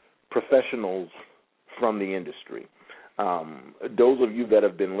on professionals from the industry. Those of you that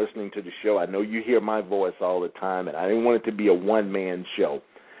have been listening to the show, I know you hear my voice all the time, and I didn't want it to be a one-man show.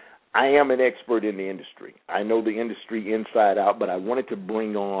 I am an expert in the industry. I know the industry inside out, but I wanted to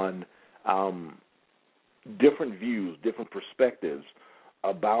bring on different views, different perspectives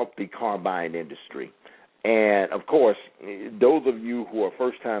about the car buying industry. And, of course, those of you who are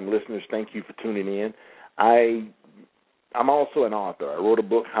first-time listeners, thank you for tuning in. I'm also an author. I wrote a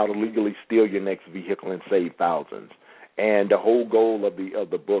book, How to Legally Steal Your Next Vehicle and Save Thousands. And the whole goal of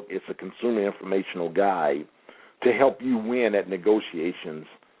the book is a consumer informational guide to help you win at negotiations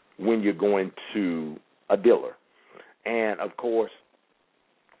when you're going to a dealer. And, of course,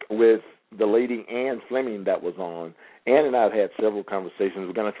 with the lady Ann Fleming that was on, Ann and I have had several conversations.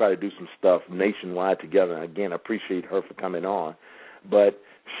 We're going to try to do some stuff nationwide together. And, again, I appreciate her for coming on. But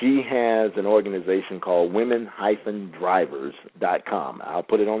she has an organization called women-drivers.com. I'll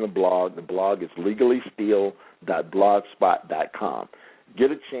put it on the blog. The blog is legallysteal.blogspot.com.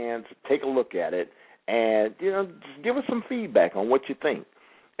 Get a chance, take a look at it, and, just give us some feedback on what you think.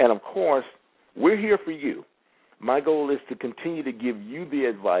 And, of course, we're here for you. My goal is to continue to give you the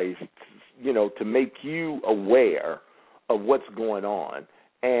advice, to make you aware of what's going on.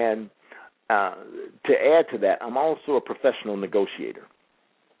 And to add to that, I'm also a professional negotiator.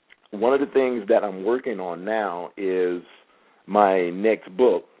 One of the things that I'm working on now is my next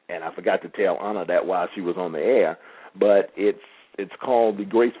book, and I forgot to tell Anna that while she was on the air, but it's called The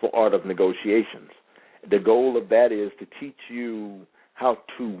Graceful Art of Negotiations. The goal of that is to teach you how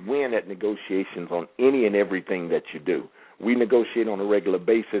to win at negotiations on any and everything that you do. We negotiate on a regular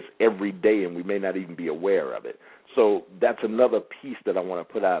basis every day, and we may not even be aware of it. So that's another piece that I want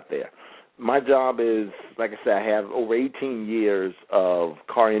to put out there. My job is, like I said, I have over 18 years of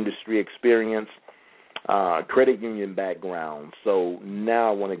car industry experience, credit union background. So now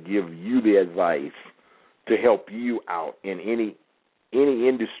I want to give you the advice to help you out in any any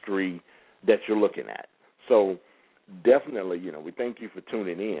industry that you're looking at. So definitely, we thank you for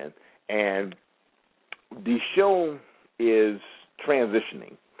tuning in. And the show is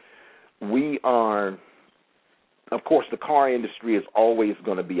transitioning. We are, of course, the car industry is always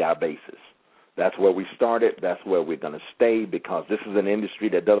going to be our basis. That's where we started. That's where we're going to stay, because this is an industry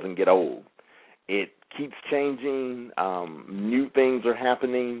that doesn't get old. It keeps changing. New things are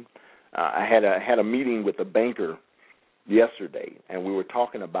happening. I had a meeting with a banker yesterday, and we were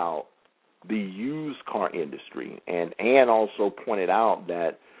talking about the used car industry. And Ann also pointed out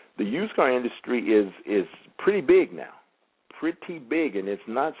that the used car industry is pretty big now, pretty big, and it's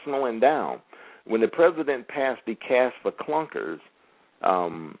not slowing down. When the president passed the cash for clunkers,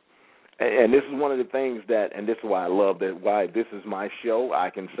 and this is one of the things that, and this is why I love that, why this is my show, I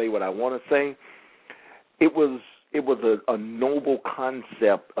can say what I want to say. It was a noble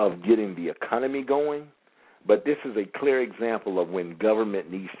concept of getting the economy going, but this is a clear example of when government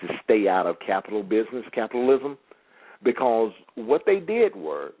needs to stay out of capitalism, because what they did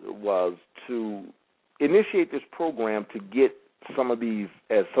was to initiate this program to get some of these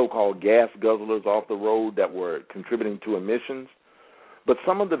as so-called gas guzzlers off the road that were contributing to emissions. But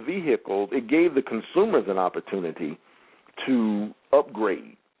some of the vehicles, it gave the consumers an opportunity to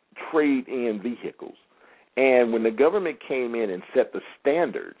upgrade, trade in vehicles. And when the government came in and set the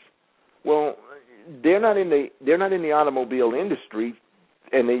standards, well, they're not in the automobile industry,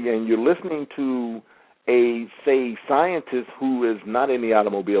 and you're listening to a, say, scientist who is not in the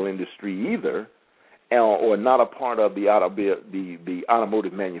automobile industry either, or not a part of the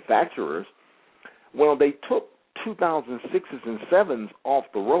automotive manufacturers. Well, they took 2006s and 7s off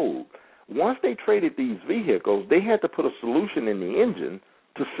the road. Once they traded these vehicles, they had to put a solution in the engine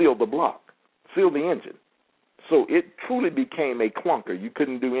to seal the engine. So it truly became a clunker. You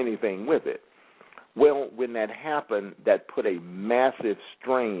couldn't do anything with it. Well, when that happened, that put a massive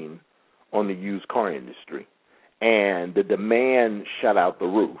strain on the used car industry, and the demand shot out the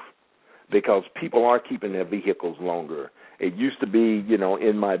roof because people are keeping their vehicles longer. It used to be,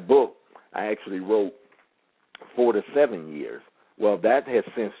 in my book, I actually wrote 4 to 7 years. Well, that has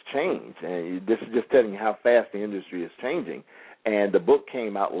since changed, and this is just telling you how fast the industry is changing. And the book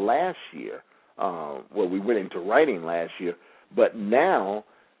came out last year. We went into writing last year, but now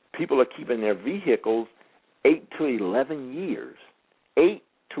people are keeping their vehicles 8 to 11 years. 8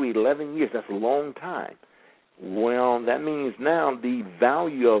 to 11 years, that's a long time. Well, that means now the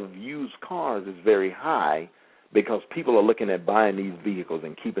value of used cars is very high because people are looking at buying these vehicles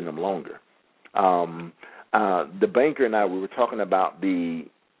and keeping them longer. The banker and I, we were talking about the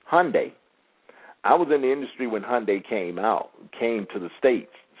Hyundai. I was in the industry when Hyundai came to the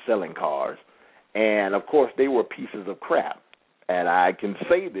States selling cars, and, of course, they were pieces of crap. And I can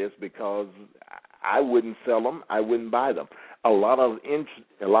say this because I wouldn't sell them. I wouldn't buy them. A lot of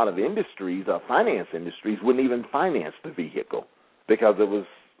industries, finance industries, wouldn't even finance the vehicle because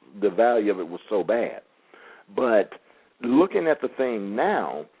the value of it was so bad. But looking at the thing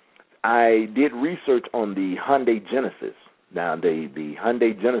now, I did research on the Hyundai Genesis. Now, the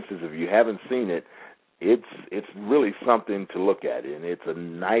Hyundai Genesis, if you haven't seen it, it's really something to look at, and it's a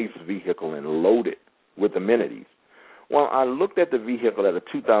nice vehicle and loaded with amenities. Well, I looked at the vehicle at a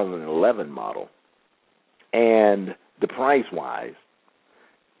 2011 model, and the price-wise,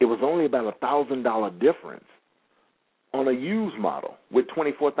 it was only about $1,000 difference on a used model with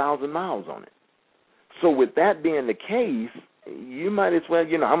 24,000 miles on it. So with that being the case, you might as well,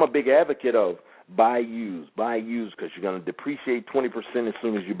 I'm a big advocate of buy used because you're going to depreciate 20% as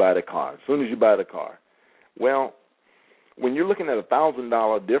soon as you buy the car, Well, when you're looking at a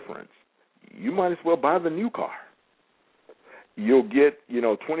 $1,000 difference, you might as well buy the new car. You'll get,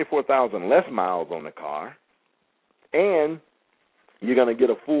 24,000 less miles on the car, and you're going to get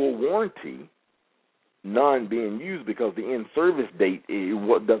a full warranty, none being used because the in-service date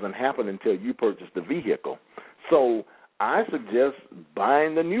doesn't happen until you purchase the vehicle. So I suggest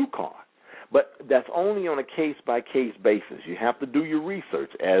buying the new car. But that's only on a case-by-case basis. You have to do your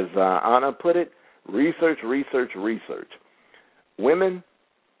research. As Anna put it, research. Women,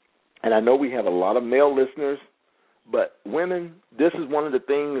 and I know we have a lot of male listeners, but women, this is one of the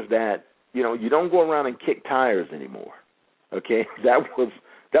things that, you don't go around and kick tires anymore, okay? That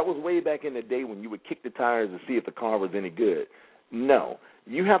was way back in the day when you would kick the tires to see if the car was any good. No,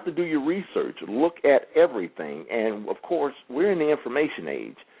 you have to do your research, look at everything, and, of course, we're in the information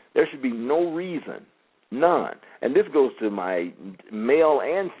age. There should be no reason, none, and this goes to my male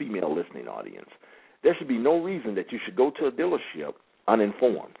and female listening audience. There should be no reason that you should go to a dealership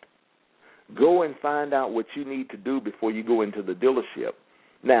uninformed. Go and find out what you need to do before you go into the dealership.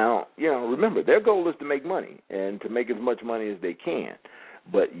 Now, remember, their goal is to make money and to make as much money as they can.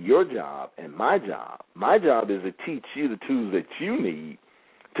 But your job and my job is to teach you the tools that you need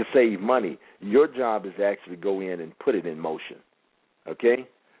to save money. Your job is to actually go in and put it in motion, okay?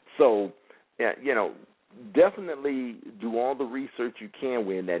 So, definitely do all the research you can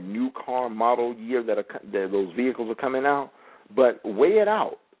when that new car model year that those vehicles are coming out, but weigh it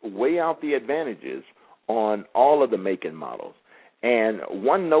out. Weigh out the advantages on all of the make and models. And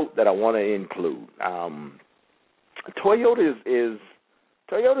one note that I want to include, Toyota's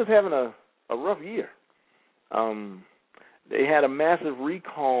having a rough year. They had a massive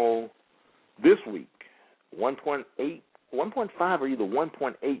recall this week, 1.5 or either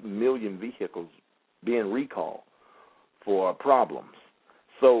 1.8 million vehicles being recalled for problems.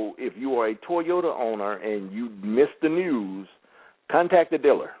 So if you are a Toyota owner and you missed the news, contact the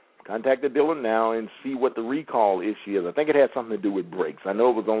dealer. Contact the dealer now and see what the recall issue is. I think it had something to do with brakes. I know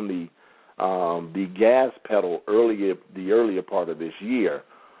it was on the gas pedal the earlier part of this year,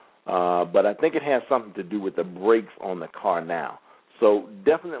 but I think it has something to do with the brakes on the car now. So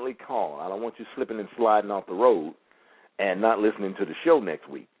definitely call. I don't want you slipping and sliding off the road and not listening to the show next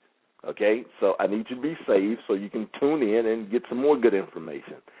week. Okay? So I need you to be safe so you can tune in and get some more good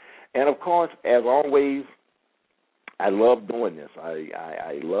information. And, of course, as always, I love doing this.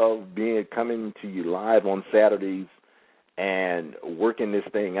 I love coming to you live on Saturdays and working this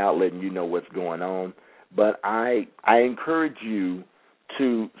thing out, letting you know what's going on. But I encourage you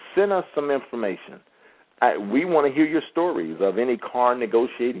to send us some information. We want to hear your stories of any car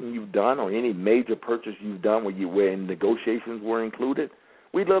negotiating you've done or any major purchase you've done where negotiations were included.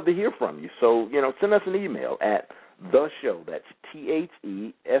 We'd love to hear from you. So, send us an email at the show. That's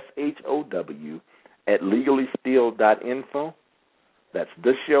THESHOW @legallysteal.info. That's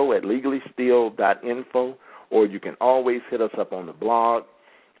the show @legallysteal.info. Or you can always hit us up on the blog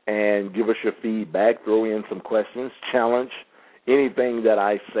and give us your feedback, throw in some questions, challenge anything that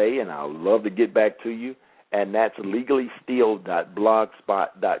I say, and I'll love to get back to you. And that's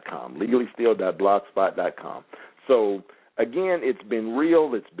legallysteal.blogspot.com, legallysteal.blogspot.com. So, again, it's been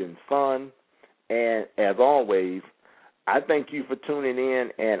real, it's been fun, and as always, I thank you for tuning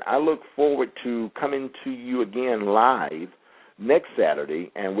in, and I look forward to coming to you again live next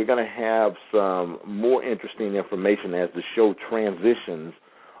Saturday, and we're going to have some more interesting information as the show transitions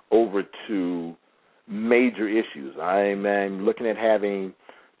over to major issues. I'm looking at having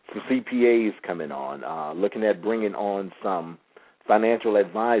some CPAs coming on, looking at bringing on some financial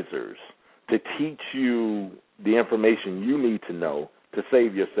advisors to teach you the information you need to know to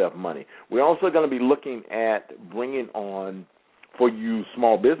save yourself money. We're also going to be looking at bringing on, for you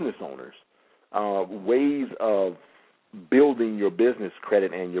small business owners, ways of building your business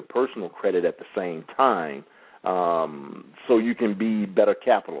credit and your personal credit at the same time, so you can be better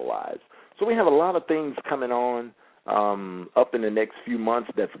capitalized. So we have a lot of things coming on up in the next few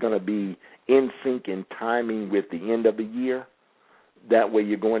months that's going to be in sync in timing with the end of the year. That way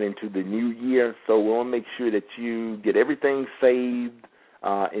you're going into the new year. So we want to make sure that you get everything saved,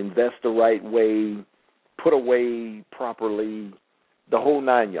 invest the right way, put away properly, the whole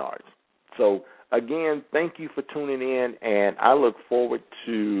 9 yards. So, again, thank you for tuning in, and I look forward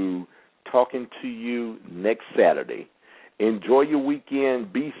to talking to you next Saturday. Enjoy your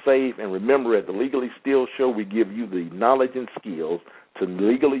weekend, be safe, and remember, at the Legally Steal Show, we give you the knowledge and skills to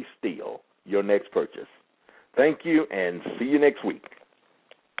legally steal your next purchase. Thank you, and see you next week.